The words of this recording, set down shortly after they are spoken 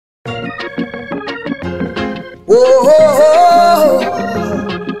Whoa,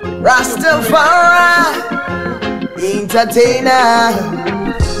 Rastafari, entertainer.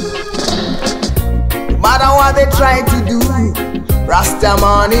 No matter what they try to do,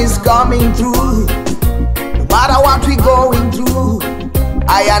 Rastaman is coming through. No matter what we going through,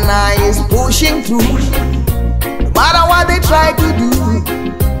 I and I is pushing through. No matter what they try to do,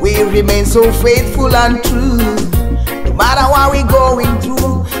 we remain so faithful and true. No matter what we going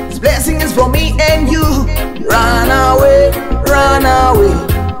through, this blessing is for me and you. Run away,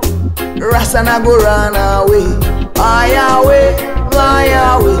 Rasta na go run away. Fly away,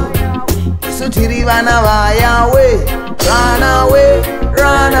 so tiriva na fly away. Run away,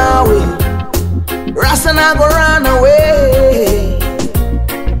 Rasta na go run away.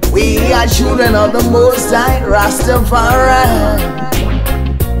 We are children of the Most High, Rastafari.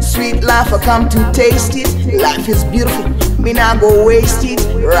 Sweet life, I come to taste it. Life is beautiful, me not go waste it.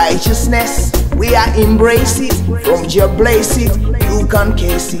 Righteousness, we are embrace it. From your place it, you can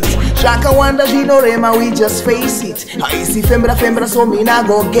case it. Shaka wonder, you know Rema, we just face it. I see fembra, so me not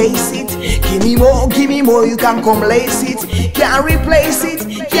go gaze it. Give me more, you can come lace it. Can't replace it,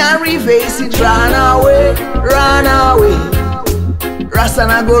 can't reface it. Run away, Rasta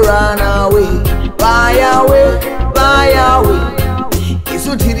na go run away. Fly away,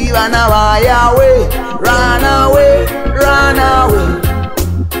 Isu tiriva na fly away. Run away,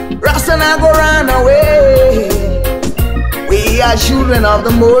 Rasta na go run away. We are children of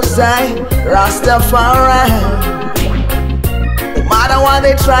the Most High, Rastafari. No matter what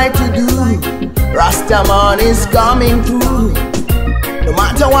they try to do, Rastaman is coming through. No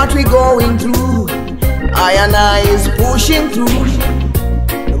matter what we going through, I and I is pushing through.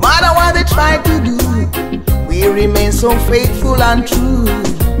 No matter what they try to do, we remain so faithful and true.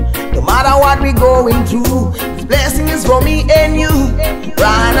 No matter what we going through, this blessing is for me and you.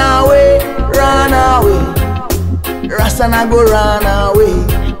 Run away, Rasta na go run away.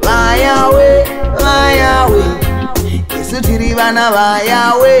 Fly away, Isu tiriva na fly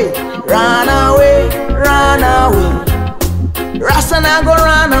away. Run away, Rasta na go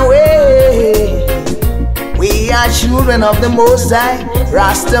run away. We are children of the Most High,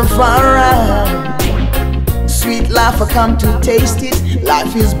 Rastafari. Sweet life, I come to taste it.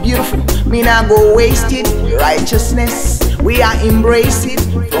 Life is beautiful, me not go waste it. Righteousness, we are embrace it.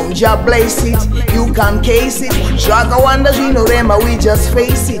 From your place it, you can case it. Shaka wonders, you know Rema, we just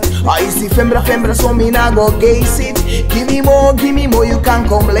face it. I see fembra, so me not go gaze it. Give me more, you can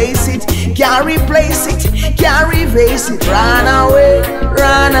come lace it. Can't replace it, can't reface it. Run away,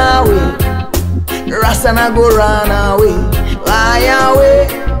 Rasta na go run away. Fly away,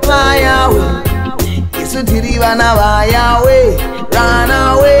 Isu tiriva na fly away. Run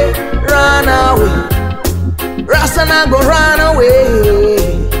away, Rasta na go run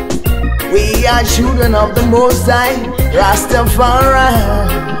away. We are children of the Most High, Rastafari.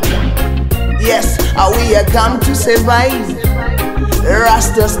 Yes, we are come to survive.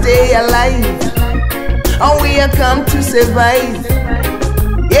 Rasta stay alive. We are come to survive.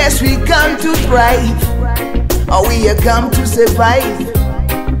 Yes, we come to thrive. We are come to survive.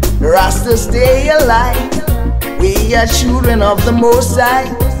 Rasta stay alive. We are children of the Most High,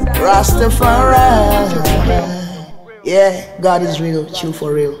 Rastafari. Yeah, God is real, true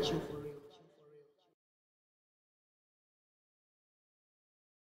for real.